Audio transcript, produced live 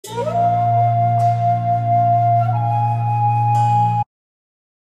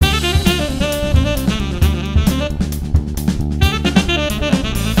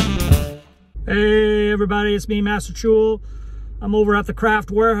everybody, it's me, Master Chul. I'm over at the Craft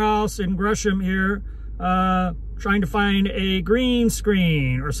Warehouse in Gresham here, trying to find a green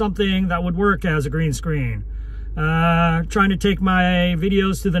screen or something that would work as a green screen. Trying to take my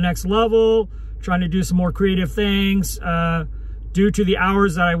videos to the next level, trying to do some more creative things. Due to the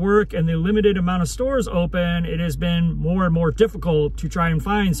hours that I work and the limited amount of stores open, it has been more and more difficult to try and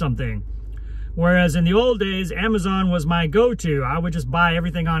find something. Whereas in the old days, Amazon was my go-to. I would just buy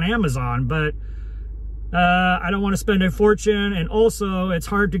everything on Amazon, but I don't want to spend a fortune. And also, it's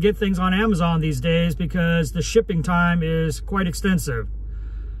hard to get things on Amazon these days because the shipping time is quite extensive.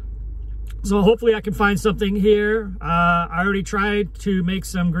 So hopefully I can find something here. I already tried to make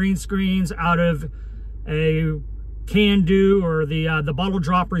some green screens out of a can-do or the bottle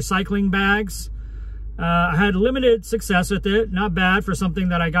drop recycling bags. I had limited success with it. Not bad for something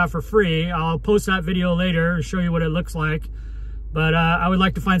that I got for free. I'll post that video later and show you what it looks like. But I would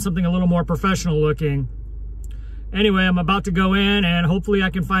like to find something a little more professional looking. Anyway, I'm about to go in and hopefully I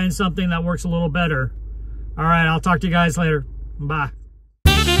can find something that works a little better. All right, I'll talk to you guys later. Bye.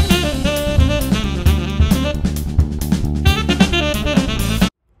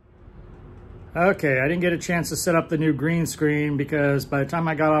 Okay, I didn't get a chance to set up the new green screen because by the time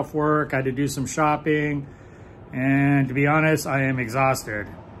I got off work, I had to do some shopping, and to be honest, I am exhausted.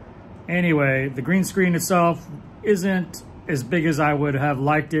 Anyway, the green screen itself isn't as big as I would have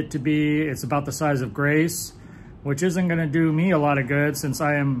liked it to be. It's about the size of Grace, which isn't going to do me a lot of good since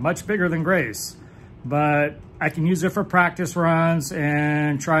I am much bigger than Grace. But I can use it for practice runs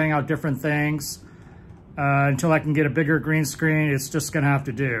and trying out different things. Until I can get a bigger green screen, it's just going to have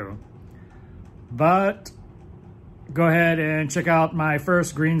to do. But go ahead and check out my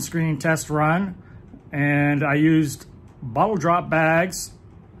first green screen test run. And I used bottle drop bags.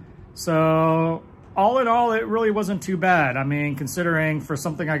 So all in all, it really wasn't too bad. I mean, considering for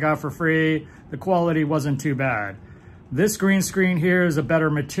something I got for free, the quality wasn't too bad. This green screen here is a better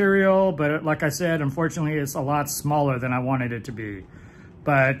material, but like I said, unfortunately, it's a lot smaller than I wanted it to be.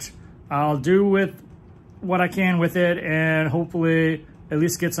 But I'll do with what I can with it and hopefully at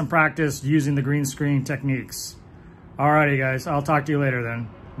least get some practice using the green screen techniques. Alrighty guys, I'll talk to you later then.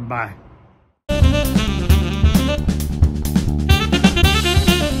 Bye.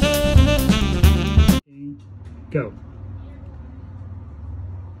 Go.